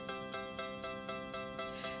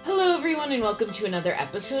everyone, and welcome to another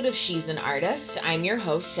episode of She's an Artist. I'm your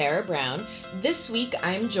host, Sarah Brown. This week,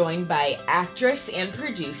 I'm joined by actress and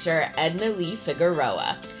producer Edna Lee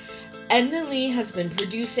Figueroa. Edna Lee has been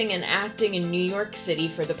producing and acting in New York City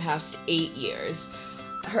for the past 8 years.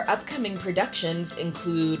 Her upcoming productions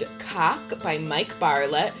include Cock by Mike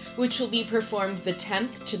Bartlett, which will be performed the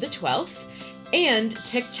 10th to the 12th, and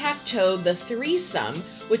Tic-Tac-Toe The Threesome,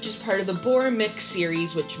 which is part of the Boar Mix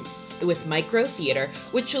series, with Micro Theater,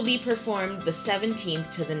 which will be performed the 17th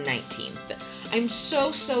to the 19th. I'm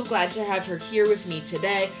so glad to have her here with me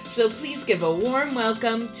today, so please give a warm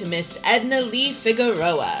welcome to Miss Edna Lee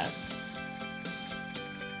Figueroa.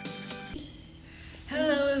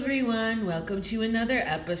 Hello everyone, welcome to another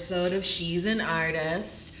episode of She's an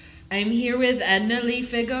Artist. I'm here with Edna Lee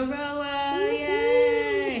Figueroa,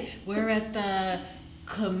 yay! We're at the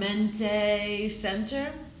Clemente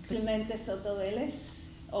Center. Clemente Soto Vélez.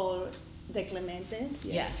 Or De Clemente.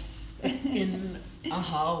 Yes. In a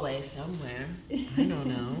hallway somewhere. I don't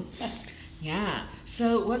know. Yeah.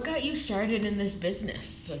 So what got you started in this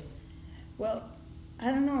business? Well,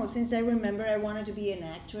 I don't know. Since I remember I wanted to be an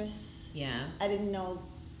actress. Yeah. I didn't know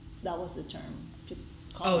that was the term to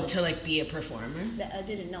call it. To like be a performer? I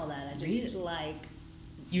didn't know that. I just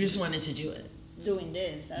You just wanted to do it? Doing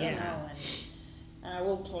this. I don't know. And I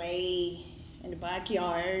will play in the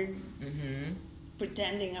backyard. Mm-hmm.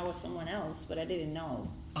 Pretending I was someone else, but I didn't know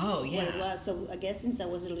what it was. So I guess since I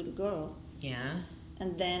was a little girl. Yeah.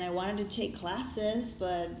 And then I wanted to take classes,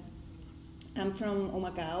 but I'm from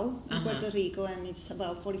Humacao, in Puerto Rico, and it's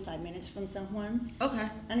about 45 minutes from San Juan. Okay.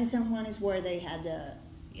 And in San Juan is where they had the...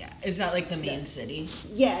 Yeah. Is that like the main city?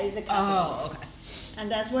 Yeah, it's a capital. Oh, okay.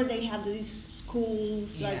 And that's where they have these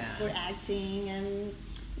schools, for acting, and...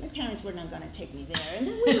 My parents were not going to take me there. And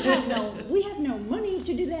then we have no money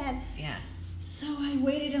to do that. Yeah. So I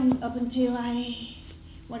waited up until I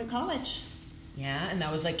went to college. Yeah, and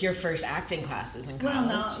that was like your first acting classes in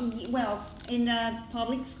college? Well, in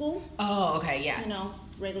public school. Oh, okay, yeah.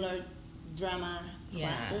 Regular drama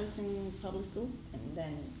classes in public school. And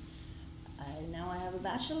then now I have a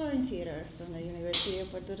bachelor in theater from the University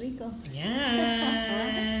of Puerto Rico.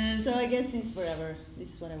 Yes. So I guess since forever,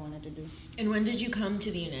 this is what I wanted to do. And when did you come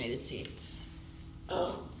to the United States?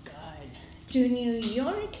 Oh, God. To New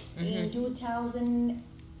York in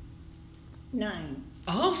 2009.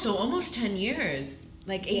 Oh, so almost 10 years.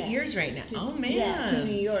 Like 8 years right now. Oh, man. Yeah, to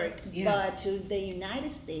New York. Yeah. But to the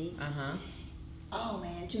United States,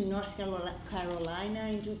 to North Carolina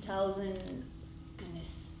in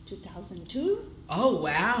 2002. Oh,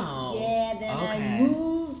 wow. Yeah, then I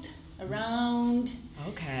moved around.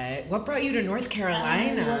 Okay. What brought you to North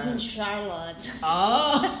Carolina? I was in Charlotte.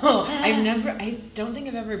 Oh, I don't think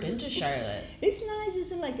I've ever been to Charlotte. It's nice.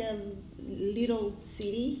 It's like a little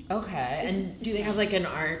city. Okay. And do they have like a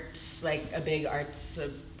big arts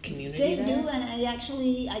community there? They do, and I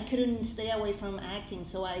couldn't stay away from acting,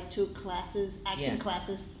 so I took acting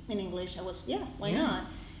classes in English. Why not?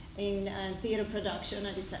 In theater production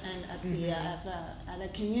at a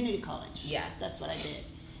community college. Yeah. That's what I did.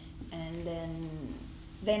 And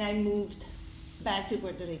then I moved back to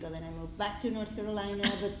Puerto Rico. Then I moved back to North Carolina,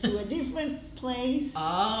 but to a different place.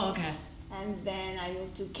 Oh, okay. And then I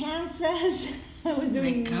moved to Kansas. I was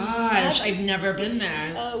doing... Oh my gosh, I've never been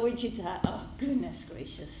there. Wichita. Oh, goodness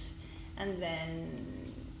gracious. And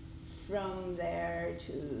then from there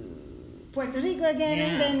to Puerto Rico again,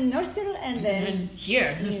 and then North Carolina, and then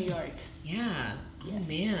here. New York. Yeah. Oh, yes.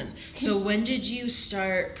 man. So when did you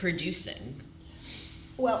start producing?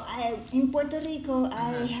 Well, in Puerto Rico,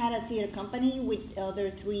 I had a theater company with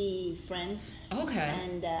other 3 friends. Okay.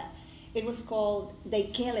 And it was called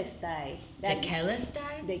Dekelestai.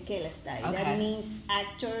 Dekelestai? Dekelestai. Okay. That means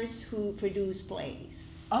actors who produce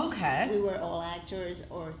plays. Okay. We were all actors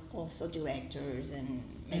or also directors and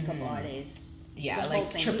makeup artists. Yeah, the like whole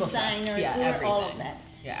thing. triple Designers, effects. Yeah, we were everything. all of that.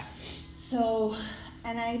 Yeah. So,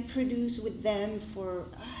 and I produced with them for,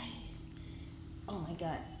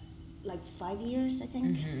 like 5 years, I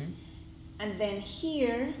think. Mm-hmm. And then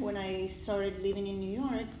here, when I started living in New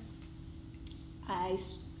York, I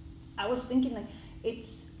was thinking like,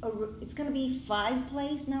 it's gonna be 5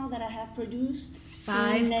 plays now that I have produced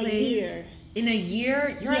 5 in a year. In a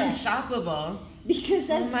year? You're unstoppable. Because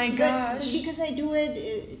my gosh. Because I do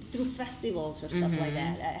it through festivals or stuff like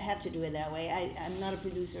that. I have to do it that way. I'm not a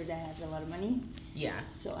producer that has a lot of money. Yeah.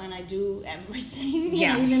 So, and I do everything.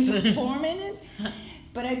 Yes. Even perform in it.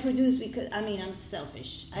 But I produce because, I'm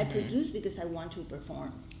selfish. I produce because I want to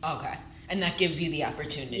perform. Okay. And that gives you the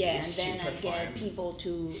opportunities to perform. And then I get people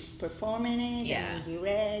to perform in it and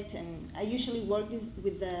direct. And I usually work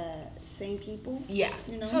with the same people. Yeah.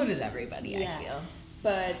 You know? So does everybody, I feel.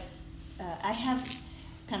 But I have.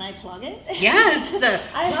 Can I plug it? Yes,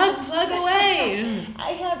 plug away.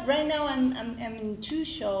 I have right now. I'm in 2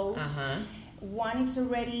 shows. One is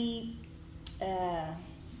already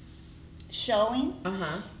showing.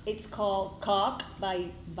 It's called Cock by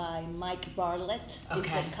Mike Bartlett. Okay.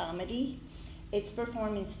 It's a comedy. It's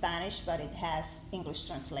performed in Spanish, but it has English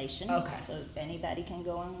translation. Okay. So anybody can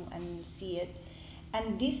go and see it.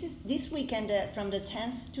 And this weekend, from the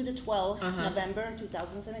 10th to the 12th, November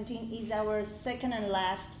 2017, is our second and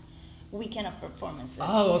last weekend of performances.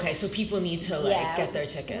 Oh, okay. So people need to get their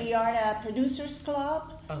tickets. We are at Producers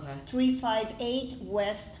Club, Okay. 358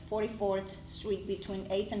 West 44th Street between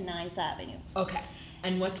 8th and 9th Avenue. Okay.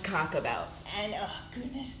 And what's Cock about? And oh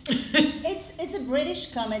goodness, it's a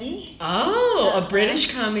British comedy. Oh, a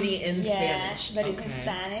British comedy in Spanish. Yeah, but it's in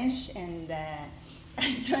Spanish, and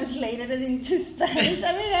I translated it into Spanish.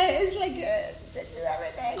 I mean, it's like to do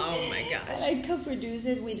everything. Oh my gosh! And I co-produced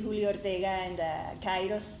it with Julio Ortega and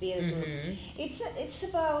Kairos Theater Group. It's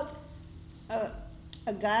about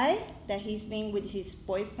a guy that he's been with his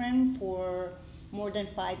boyfriend for more than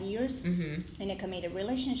 5 years in a committed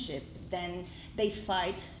relationship. Then they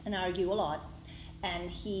fight and argue a lot,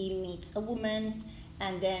 and he meets a woman,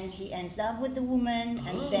 and then he ends up with the woman,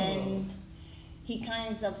 and then he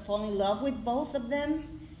kind of fall in love with both of them,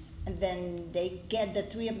 and then they get the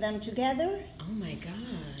 3 of them together. Oh my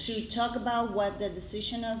gosh! To talk about what the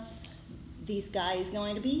decision of this guy is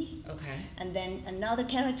going to be. Okay. And then another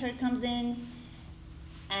character comes in,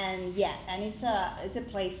 and it's a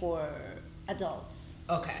play for adults.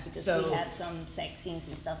 Okay. Because so we have some sex scenes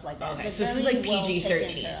and stuff like that. Okay, They're so this is very like well PG-13.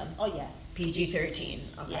 taken care of. Oh yeah. PG-13.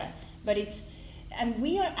 Okay. Yeah, but and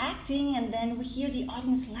we are acting, and then we hear the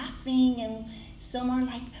audience laughing, and some are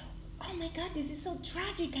like, "Oh my God, this is so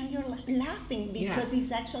tragic," and you're laughing because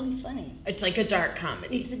it's actually funny. It's like a dark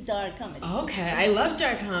comedy. It's a dark comedy. Okay, I love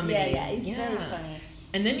dark comedy. Yeah, it's very funny.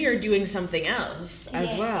 And then you're doing something else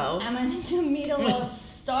as well. I'm in the middle of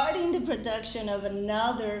starting the production of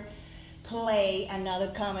another play,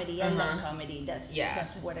 another comedy. I love comedy. That's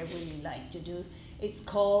what I really like to do. It's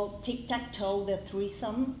called Tic Tac Toe, The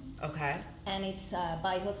Threesome. Okay. And it's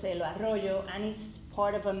by Jose Lo Arroyo, and it's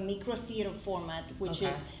part of a micro theater format, which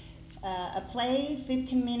is a play,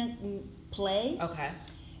 15-minute play. Okay.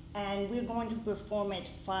 And we're going to perform it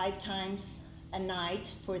 5 times a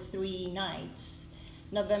night for 3 nights.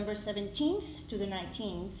 November 17th to the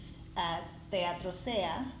 19th at Teatro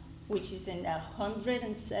Sea, which is in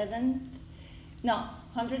 107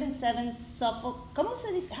 Suffolk. ¿Cómo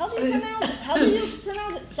se dice? How do you pronounce it? How do you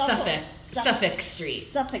pronounce it? Suffolk Street.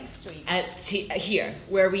 Suffolk Street. Here,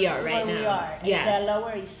 where we are right now. Where we are, the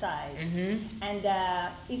Lower East Side. And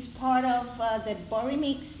it's part of the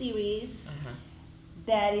Borimix series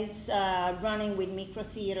that is running with Micro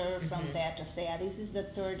Theater from Teatro Sea. This is the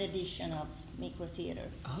 3rd edition of Micro Theater.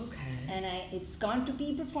 Okay. And it's going to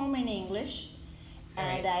be performed in English.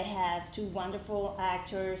 And I have 2 wonderful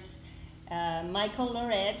actors, Michael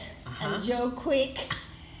Lorette and Joe Quick.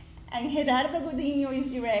 And Gerardo Godinho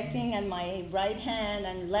is directing, and my right hand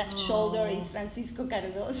and left shoulder is Francisco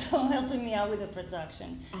Cardoso helping me out with the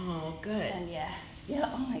production. Oh, good. And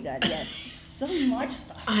oh my God, yes. So much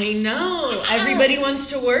stuff. I know. Everybody wants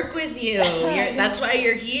to work with you. That's why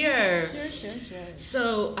you're here. Sure.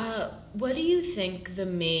 So, what do you think the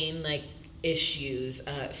main, issues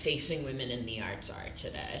facing women in the arts are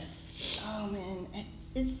today? Oh, man.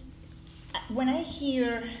 It's when I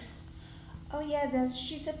hear,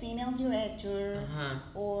 she's a female director,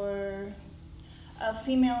 or a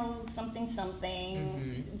female something,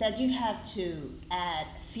 that you have to add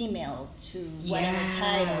female to whatever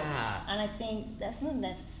title. And I think that's not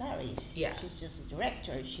necessary. Yeah. She's just a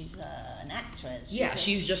director. She's an actress.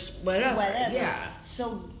 She's just whatever. Yeah.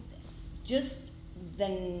 So just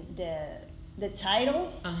the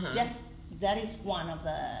title, just that is one of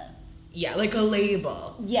the... Yeah, like a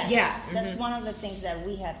label. Yeah. That's one of the things that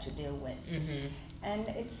we have to deal with. And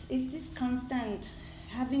it's this constant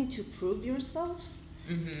having to prove yourselves,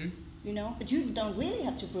 but you don't really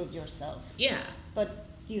have to prove yourself. Yeah. But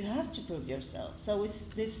you have to prove yourself. So it's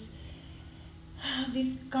this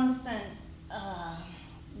constant,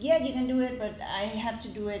 you can do it, but I have to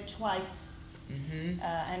do it twice.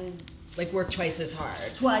 And work twice as hard.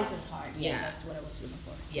 Yeah, that's what I was looking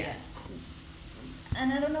for. Yeah.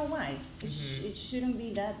 And I don't know why. It shouldn't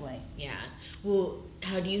be that way. Yeah. Well,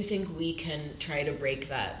 how do you think we can try to break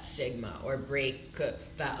that stigma, or break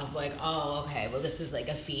that of this is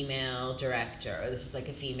a female director, or this is a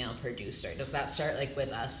female producer? Does that start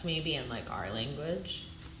with us maybe in our language?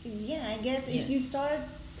 Yeah, I guess if you start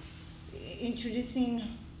introducing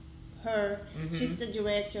her, she's the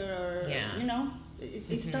director, or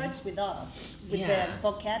it starts with us, with the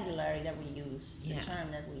vocabulary that we use, the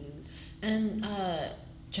term that we use. And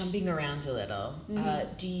jumping around a little,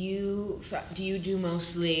 do you do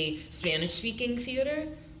mostly Spanish-speaking theater,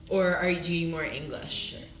 or do you more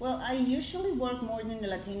English? Well, I usually work more in the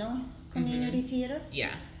Latino community theater.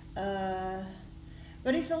 Yeah.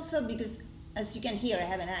 But it's also because, as you can hear, I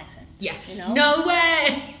have an accent. Yes. You know? No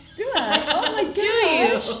way. Do I? Oh my gosh. Do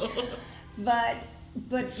you?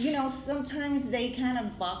 But you know, sometimes they kind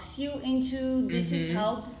of box you into this is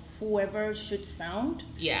how whoever should sound.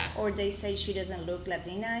 Yeah. Or they say she doesn't look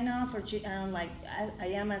Latina enough, or I'm like, I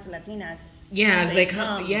am as Latina as they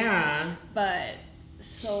come. Yeah. But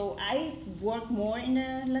so I work more in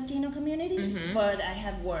the Latino community, but I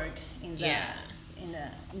have work in the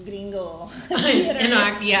gringo theater.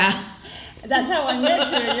 That's how I met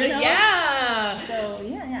her, you know? Yeah. So,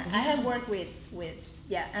 I have worked with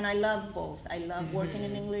and I love both. I love working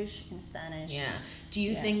in English and Spanish. Yeah. Do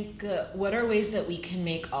you think, what are ways that we can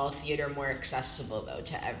make all theater more accessible, though,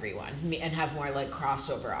 to everyone and have more, like,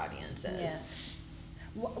 crossover audiences? Yeah.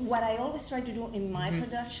 What I always try to do in my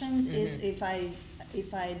productions is if I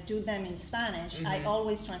do them in Spanish, I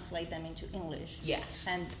always translate them into English. Yes.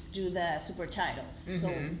 And do the super titles,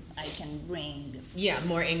 so I can bring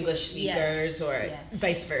more English speakers or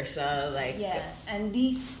vice versa. Like and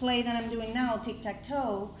this play that I'm doing now, Tic Tac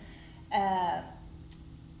Toe,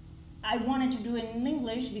 I wanted to do it in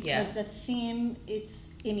English because the theme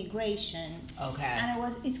it's immigration. Okay. And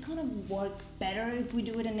it's gonna work better if we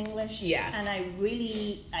do it in English. Yeah. And I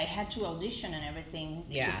had to audition and everything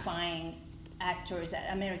to find actors,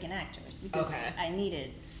 American actors, because I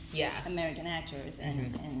needed American actors,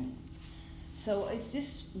 and so it's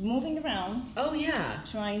just moving around. Oh yeah.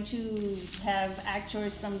 Trying to have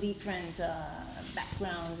actors from different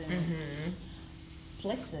backgrounds and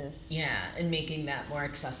places. Yeah, and making that more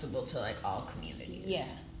accessible to like all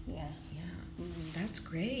communities. Yeah. That's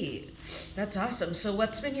great. That's awesome. So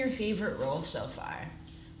what's been your favorite role so far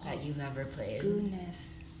that you've ever played?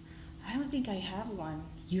 Goodness, I don't think I have one.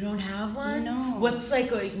 You don't have one? No. What's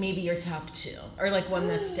like maybe your top two? Or like one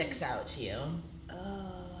that sticks out to you?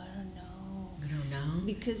 Oh, I don't know. You don't know?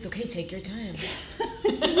 Because... It's okay, take your time.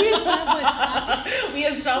 We don't have much time. We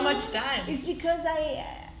have so much time. It's because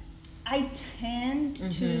I tend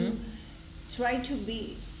to try to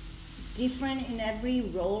be different in every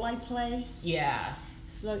role I play. Yeah.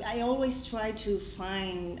 So like, I always try to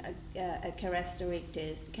find a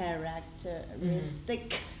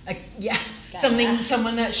characteristic.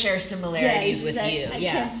 Someone that shares similarities with you. I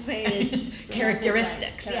can't say it.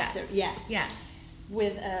 Characteristics. Yeah.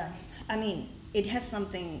 With I mean, it has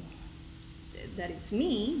something that it's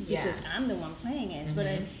me because I'm the one playing it. But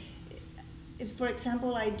for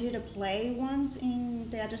example, I did a play once in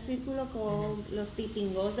Teatro Círculo called Los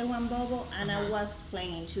Titingos de Juan Bobo, and I was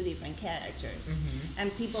playing two different characters.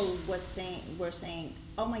 And people were saying,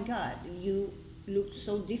 oh my God, you look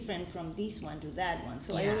so different from this one to that one.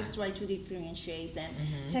 So I always try to differentiate them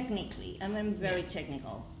technically. I'm a very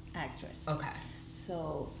technical actress. Okay.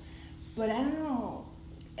 So, but I don't know,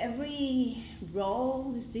 every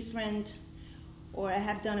role is different. Or I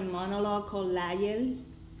have done a monologue called Layel,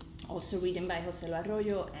 also written by José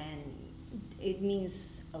Arroyo, and it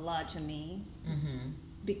means a lot to me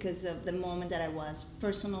because of the moment that I was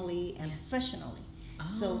personally and professionally.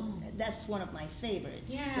 So that's one of my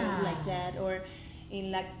favorites. Yeah. So like that, or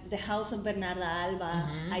in like the House of Bernarda Alba,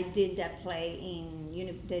 I did that play in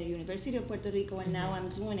the University of Puerto Rico, and now I'm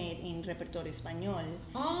doing it in Repertorio Español.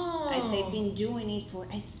 They've been doing it for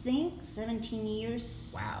I think 17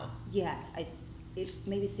 years. Wow. Yeah, if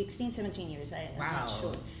maybe 16, 17 years. I'm not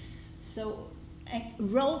sure. So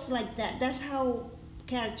roles like that, that's how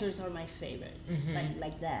characters are my favorite,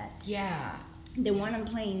 like that. Yeah. The one I'm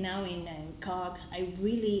playing now in Cog, I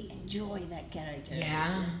really enjoy that character.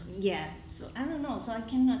 Yeah? So I don't know, so I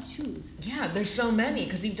cannot choose. Yeah, there's so many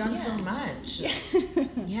because you've done so much.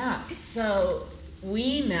 Yeah. So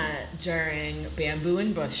we met during Bamboo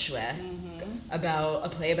and Bushwick about a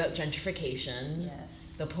play about gentrification.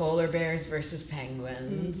 Yes. The polar bears versus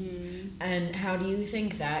penguins. And how do you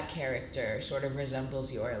think that character sort of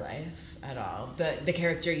resembles your life at all? The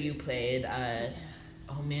character you played,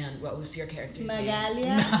 oh man, what was your character's name?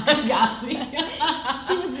 Magalia.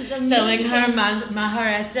 She was a Dominican. Selling her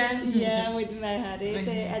majarete. Yeah, with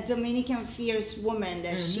majarete. A Dominican fierce woman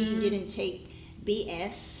that she didn't take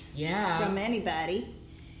BS from anybody.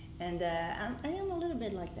 And I am a little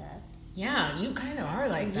bit like that. Yeah, you kind of are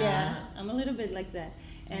like that. Yeah, I'm a little bit like that.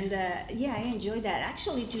 And I enjoyed that.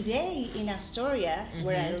 Actually, today in Astoria,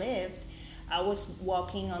 where I lived, I was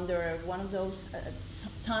walking under one of those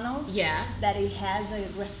tunnels. Yeah. That it has a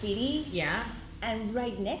graffiti. Yeah. And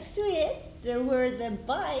right next to it, there were the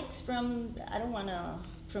bikes from, I don't want to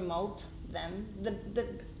promote them,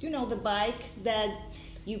 the bike that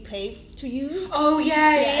you pay to use. Oh,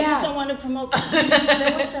 yeah. I just don't want to promote them.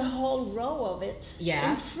 There was a whole row of it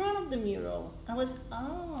in front of the mural. I was,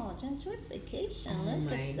 gentrification. Oh,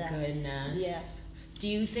 look my at that. goodness. Yeah. Do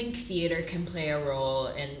you think theater can play a role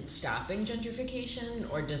in stopping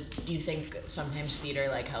gentrification, or do you think sometimes theater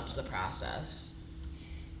helps the process?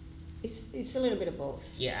 It's a little bit of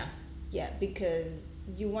both. Yeah. Yeah, because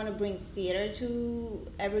you want to bring theater to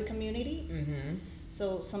every community. Mm-hmm.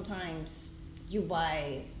 So sometimes you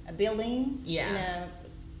buy a building in a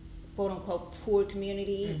quote unquote poor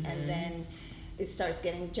community, and then it starts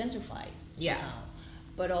getting gentrified somehow.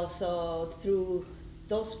 But also through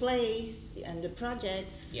those plays and the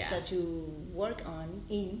projects that you work on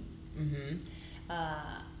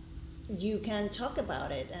you can talk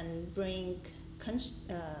about it and bring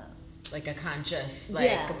a conscious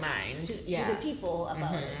mind to the people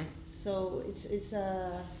about it. So it's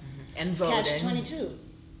and voting. Catch-22.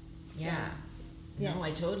 Yeah. No,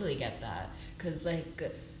 I totally get that, because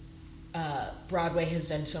Broadway has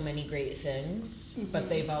done so many great things, but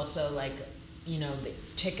they've also the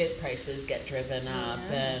ticket prices get driven up,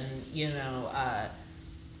 and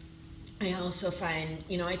I also find,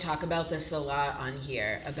 I talk about this a lot on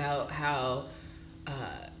here about how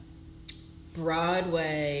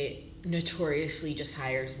Broadway notoriously just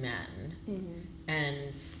hires men,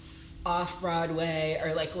 and off-Broadway, or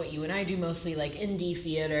what you and I do mostly, indie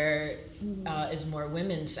theater is more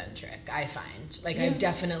women-centric, I find. I've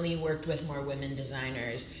definitely worked with more women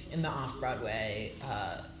designers in the off-Broadway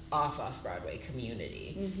off-Broadway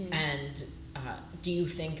community. And do you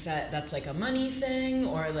think that that's a money thing,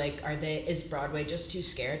 or is Broadway just too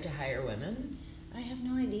scared to hire women? I have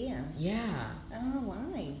no idea. Yeah. I don't know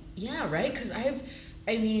why. Yeah, right? Because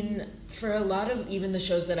for a lot of even the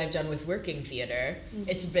shows that I've done with working theater,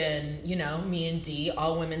 it's been, me and Dee,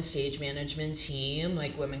 all women stage management team,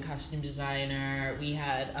 women costume designer. We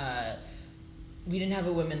had we didn't have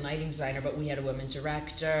a women lighting designer, but we had a women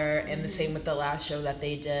director, and the same with the last show that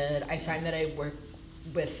they did. I find that I work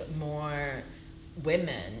with more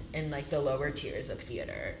women in the lower tiers of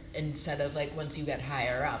theater, instead of once you get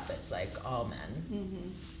higher up, it's all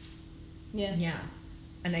men. Yeah.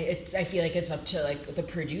 And I feel it's up to the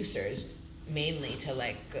producers mainly to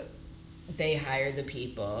they hire the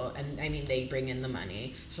people, and they bring in the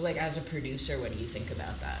money. So as a producer, what do you think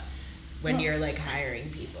about that when you're hiring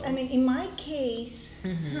people? In my case,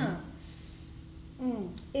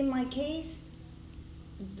 in my case,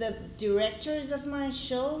 the directors of my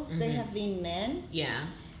shows, they have been men. Yeah.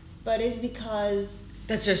 But it's because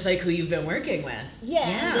that's just who you've been working with. Yeah,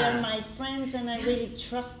 and they're my friends, and I really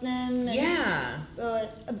trust them. And,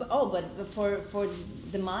 but for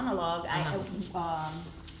the monologue,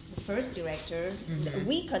 the first director,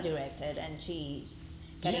 we co-directed, and she,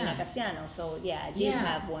 Karina Casiano. So I did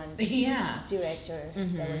have one director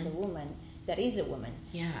that was a woman. That is a woman.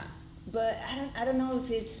 Yeah. But I don't know if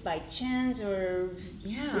it's by chance or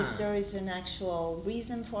if there is an actual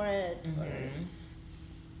reason for it.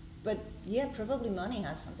 But probably money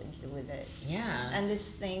has something to do with it. Yeah. And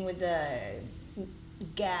this thing with the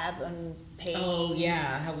gap on pay. Oh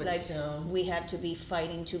yeah, how it's still. We have to be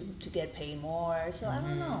fighting to get paid more. So I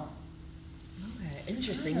don't know. Okay,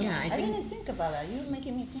 interesting. I didn't think about that. You're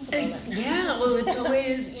making me think about that. Yeah, well, it's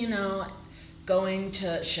always going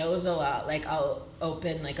to shows a lot. I'll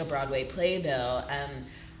open a Broadway playbill, and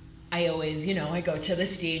I always, I go to the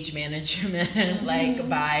stage management,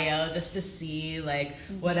 bio, just to see,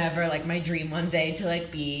 whatever, my dream one day to,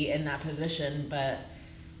 be in that position. But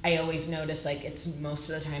I always notice, it's most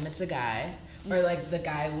of the time it's a guy. Or, the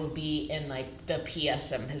guy will be in, the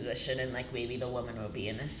PSM position, and, maybe the woman will be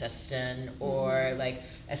an assistant. Or,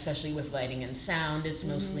 especially with lighting and sound, it's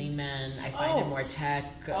mostly men. I find it more tech.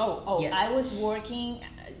 Yeah. I was working,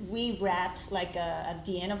 we wrapped, at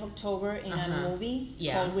the end of October in a movie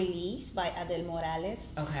called Release by Adele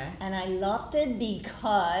Morales. Okay. And I loved it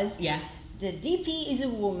because the DP is a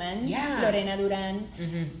woman, Lorena Duran.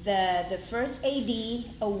 The first AD,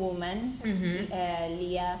 a woman,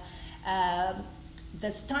 Leah.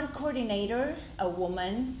 The stunt coordinator, a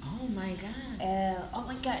woman. Oh my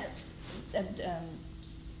god.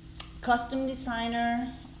 Costume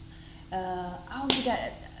designer. Oh my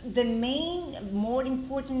god. The main, more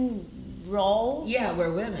important roles.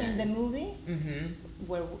 Were women in the movie.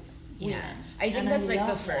 Were women. I think And that's like the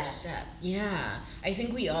love first that. step. Yeah. I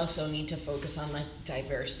think we also need to focus on like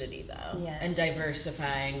diversity though. Yeah. And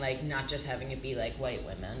diversifying, like not just having it be like white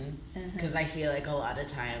women. Because I feel like a lot of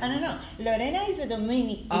times. I don't know. Lorena is a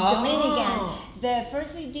Dominican. The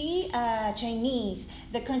first lady, Chinese.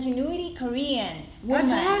 The continuity, Korean. Woman.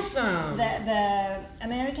 That's awesome. The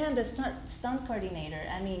American, the stunt coordinator.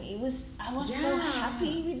 I mean, I was so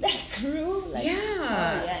happy with that crew. Like,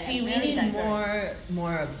 See, we need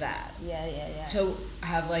more of that. Yeah. To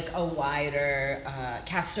have like a wider,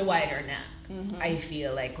 cast a wider net. I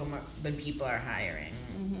feel like when people are hiring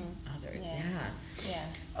others. Yeah.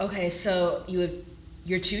 Okay, so you have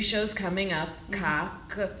your 2 shows coming up,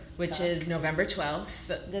 CAC, which is November 12th.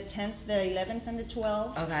 The 10th, the 11th, and the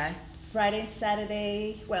 12th. Okay. Friday and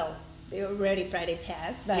Saturday, well, they already Friday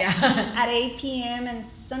passed, but Yeah. at 8 p.m. and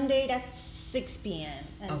Sunday that's 6 p.m.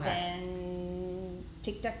 And Okay. then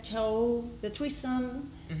Tic-Tac-Toe, the threesome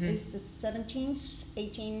is the 17th,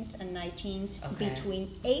 18th, and 19th between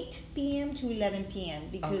 8 p.m. to 11 p.m.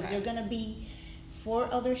 because there are going to be 4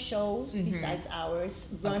 other shows besides ours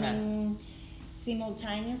running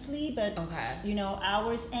simultaneously, but you know,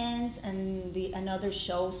 ours ends and another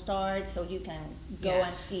show starts, so you can go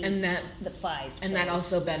and see the 5 and shows. that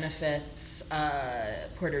also benefits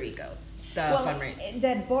Puerto Rico, the fundraiser.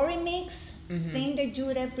 The Bori Mix thing, they do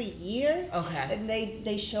it every year. And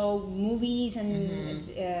they show movies and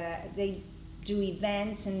they do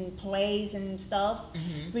events and plays and stuff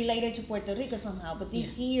related to Puerto Rico somehow, but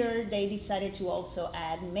this year they decided to also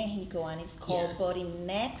add Mexico, and it's called Bori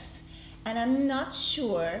Mex. And I'm not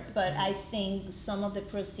sure, but I think some of the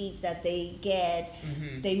proceeds that they get,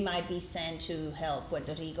 they might be sent to help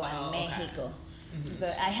Puerto Rico and Mexico.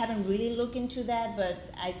 But I haven't really looked into that, but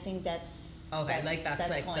I think that's like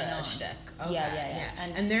the on. shtick. Yeah.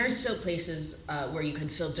 And there are still places where you can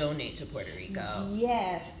still donate to Puerto Rico.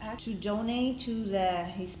 Yes, to donate to the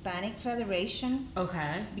Hispanic Federation.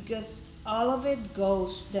 Because all of it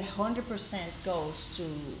goes, the 100% goes to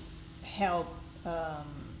help.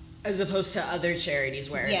 As opposed to other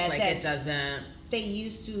charities where it's like it doesn't. They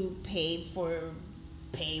used to pay for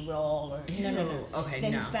payroll or no.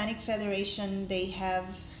 The Hispanic Federation, they have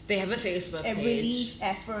a Facebook page. A relief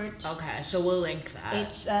effort. So we'll link that.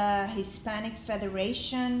 It's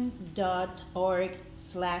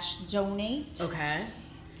HispanicFederation.org/donate.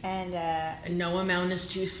 And no amount is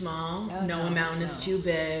too small. No amount is too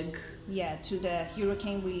big. Yeah, to the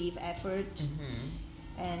hurricane relief effort.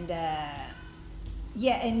 And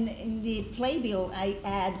and in the playbill, I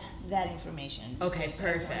add that information.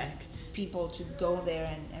 Perfect. People to go there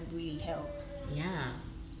and really help. Yeah.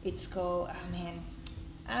 It's called,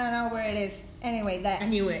 I don't know where it is. Anyway,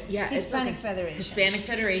 Hispanic Federation.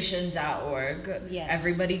 HispanicFederation.org. Yes.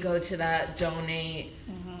 Everybody go to that, donate,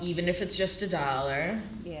 even if it's just $1.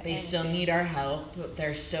 They still need our help.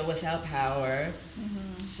 They're still without power.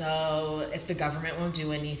 So if the government won't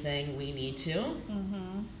do anything, we need to.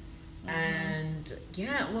 And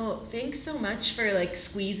thanks so much for like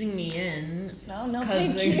squeezing me in. No,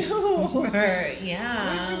 thank you. We've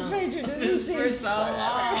been trying to do this for so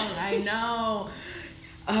long. I know.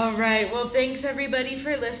 All right. Well, thanks everybody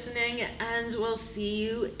for listening, and we'll see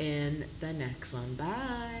you in the next one.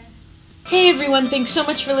 Bye. Hey everyone, thanks so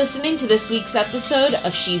much for listening to this week's episode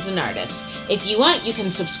of She's an Artist. If you want, you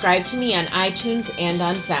can subscribe to me on iTunes and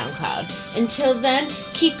on SoundCloud. Until then,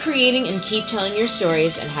 keep creating and keep telling your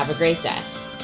stories, and have a great day.